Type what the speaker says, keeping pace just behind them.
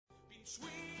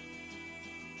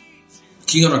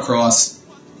King on a Cross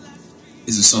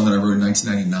is a song that I wrote in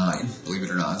 1999, believe it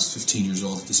or not. I was 15 years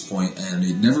old at this point, and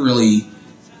it never really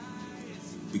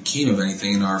became of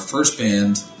anything. In our first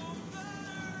band,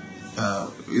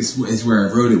 is where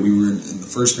I wrote it. We were in the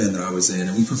first band that I was in,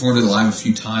 and we performed it live a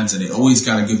few times, and it always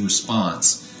got a good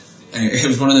response. And it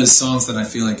was one of those songs that I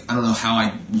feel like, I don't know how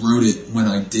I wrote it when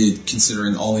I did,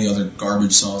 considering all the other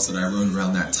garbage songs that I wrote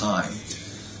around that time.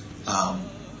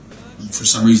 For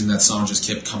some reason, that song just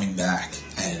kept coming back,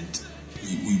 and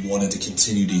we wanted to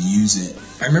continue to use it.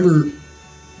 I remember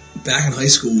back in high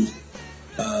school,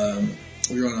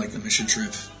 we were on like a mission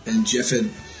trip, and Jeff had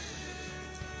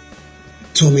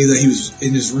told me that he was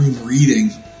in his room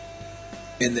reading,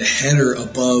 and the header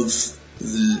above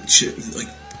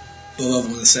above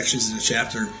one of the sections in the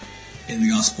chapter in the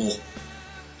gospel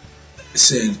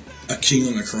said "A King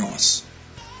on a Cross,"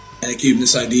 and it gave him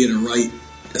this idea to write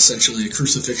essentially a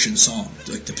crucifixion song,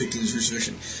 like depicting his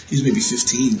crucifixion. He was maybe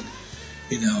 15,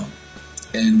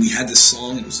 and we had this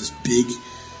song, and it was this big,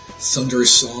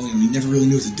 thunderous song, and we never really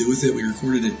knew what to do with it. We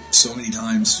recorded it so many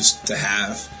times just to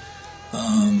have.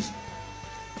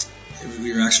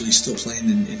 We were actually still playing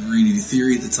in Rainy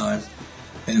Theory at the time,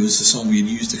 and it was a song we had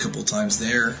used a couple of times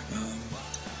there,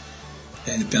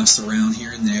 and it bounced around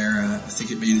here and there. I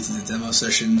think it made it to the demo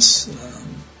sessions,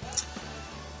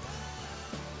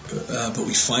 but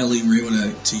we finally were able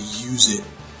to use it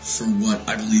for what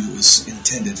I believe it was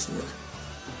intended for,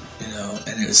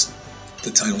 and it was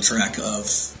the title track of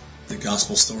the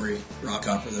Gospel Story rock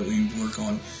opera that we work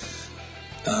on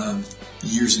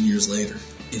years and years later.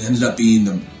 It ended up being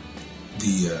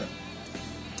the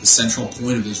central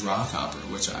point of his rock opera,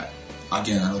 which I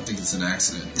don't think it's an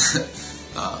accident.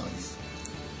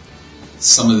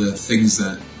 Some of the things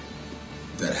that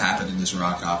happened in this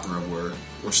rock opera were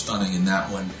stunning, and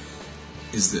that one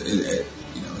is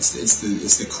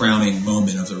it's the crowning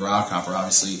moment of the rock opera,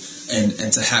 obviously,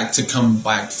 and to come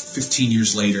back 15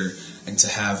 years later and to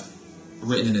have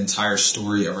written an entire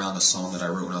story around a song that I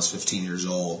wrote when I was 15 years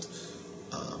old.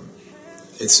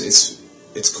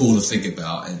 It's cool to think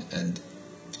about, and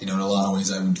in a lot of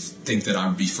ways I would think that I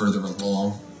would be further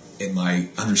along in my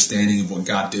understanding of what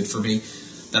God did for me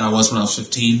than I was when I was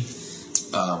 15.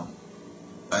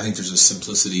 I think there's a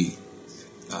simplicity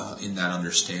in that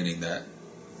understanding that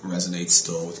resonates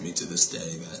still with me to this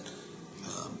day, that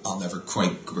I'll never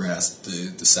quite grasp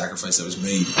the sacrifice that was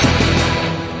made.